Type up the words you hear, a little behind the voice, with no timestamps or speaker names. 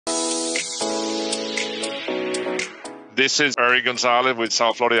This is Eric Gonzalez with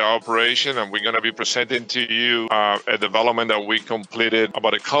South Florida Operation, and we're going to be presenting to you a development that we completed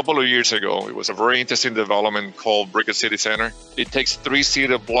about a couple of years ago. It was a very interesting development called Brickell City Centre. It takes 3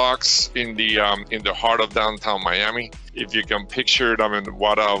 seated blocks in the heart of downtown Miami. If you can picture it, I mean,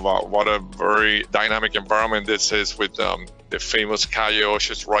 what a very dynamic environment this is with the famous Calle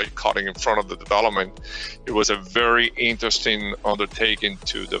Ocho's right cutting in front of the development. It was a very interesting undertaking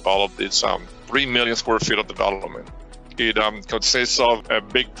to develop this 3 million square feet of development. It consists of a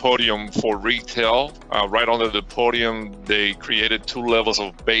big podium for retail. Right under the podium, they created 2 levels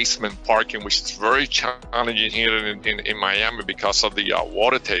of basement parking, which is very challenging here in Miami because of the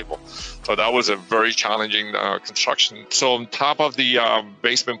water table. So that was a very challenging construction. So on top of the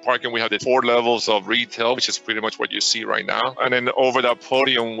basement parking, we have the 4 levels of retail, which is pretty much what you see right now. And then over that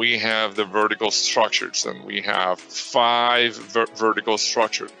podium, we have the vertical structures, and we have 5 vertical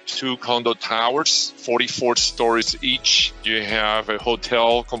structures, 2 condo towers, 44 stories each. You have a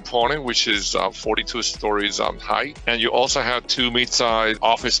hotel component, which is 42 stories high. And you also have 2 mid-sized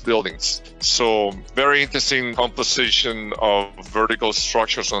office buildings. So very interesting composition of vertical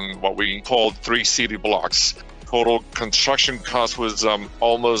structures on what we called 3 city blocks. Total construction cost was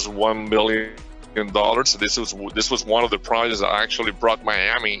almost $1 million. So this was one of the projects that actually brought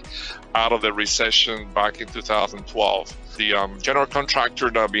Miami out of the recession back in 2012. The general contractor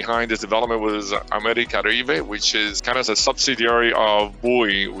behind this development was Americaribe, which is kind of a subsidiary of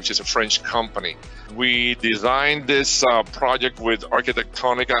Bouygues, which is a French company. We designed this project with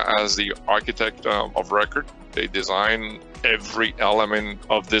Arquitectonica as the architect of record. They designed every element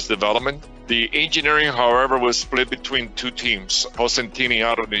of this development. The engineering, however, was split between 2 teams. Cosentini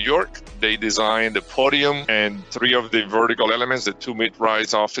out of New York, they designed the podium and 3 of the vertical elements, the 2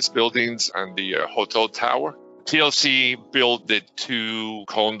 mid-rise office buildings and the hotel tower. TLC built the 2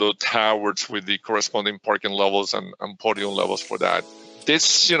 condo towers with the corresponding parking levels and podium levels for that.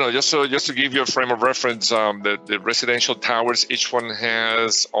 This, just to give you a frame of reference, the residential towers, each one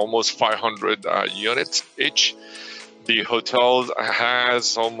has almost 500 units each. The hotel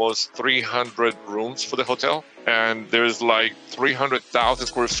has almost 300 rooms for the hotel, and there's like 300,000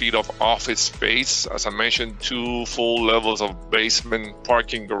 square feet of office space. As I mentioned, 2 full levels of basement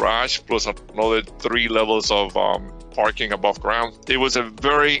parking garage, plus another 3 levels of parking above ground. It was a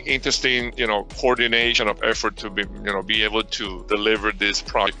very interesting, coordination of effort to be able to deliver this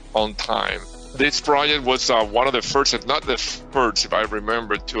project on time. This project was one of the first, if not the first, if I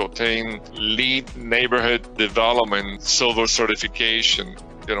remember, to obtain LEED Neighborhood Development Silver certification.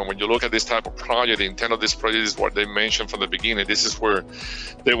 When you look at this type of project, the intent of this project is what they mentioned from the beginning. This is where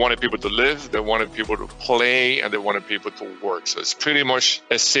they wanted people to live, they wanted people to play, and they wanted people to work. So it's pretty much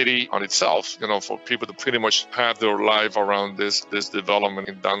a city on itself, for people to pretty much have their life around this development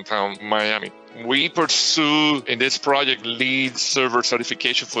in downtown Miami. We pursue in this project LEED Silver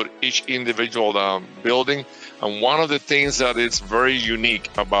certification for each individual building. And one of the things that is very unique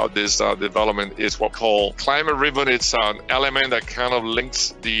about this development is what we call climate ribbon. It's an element that kind of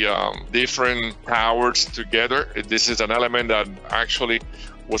links the different towers together. This is an element that actually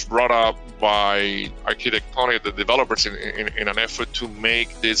was brought up by Arquitectonica, the developers, in an effort to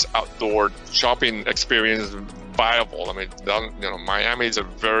make this outdoor shopping experience viable. I mean, Miami is a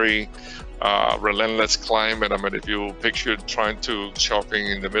very relentless climate. I mean, if you picture trying to shopping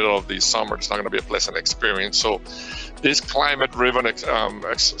in the middle of the summer, it's not going to be a pleasant experience. So this climate ribbon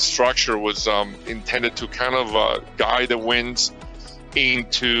structure was intended to kind of guide the winds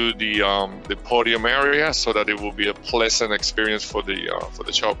into the podium area so that it will be a pleasant experience for the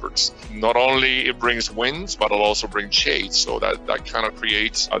shoppers. Not only it brings winds, but it'll also bring shade, so that kind of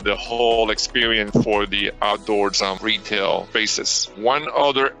creates the whole experience for the outdoors retail spaces. One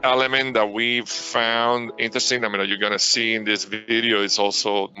other element that we found interesting, that you're going to see in this video, is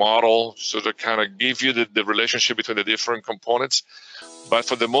also model, so to kind of give you the relationship between the different components. But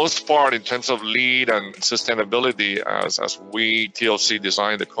for the most part, in terms of LEED and sustainability, as we TLC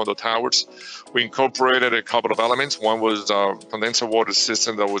designed the condo towers, we incorporated a couple of elements. One was a condenser water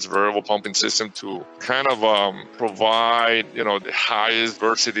system that was variable pumping system to kind of provide, the highest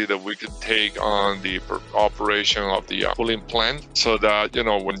diversity that we could take on the operation of the cooling plant, so that,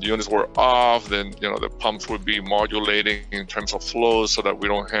 when the units were off, then, the pumps would be modulating in terms of flow, so that we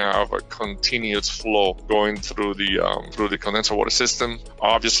don't have a continuous flow going through the condenser water system.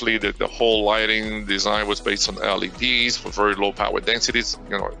 Obviously, the whole lighting design was based on LEDs for very low power densities.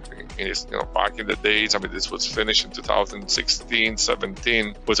 Back in the days, this was finished in 2016,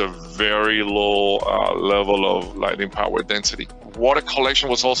 17, was a very low level of lighting power density. Water collection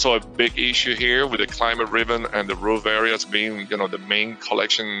was also a big issue here, with the climate ribbon and the roof areas being, the main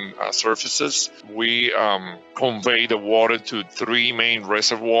collection surfaces. We convey the water to 3 main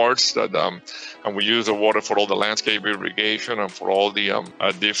reservoirs and we use the water for all the landscape irrigation and for all the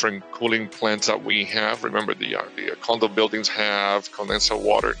different cooling plants that we have. Remember, the condo buildings have condenser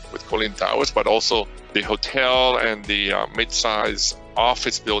water with cooling towers, but also the hotel and the mid-size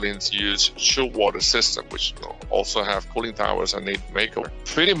office buildings use chilled water system, which also have cooling towers and need makeover.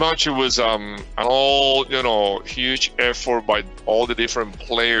 Pretty much it was an all huge effort by all the different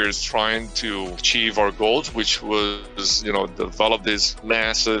players trying to achieve our goals, which was develop this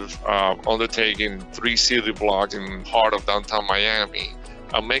massive undertaking, 3 city blocks in heart of downtown Miami,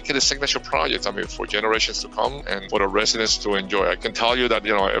 and make it a signature project, for generations to come and for the residents to enjoy. I can tell you that,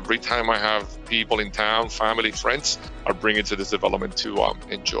 every time I have people in town, family, friends, I bring it to this development to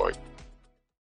enjoy.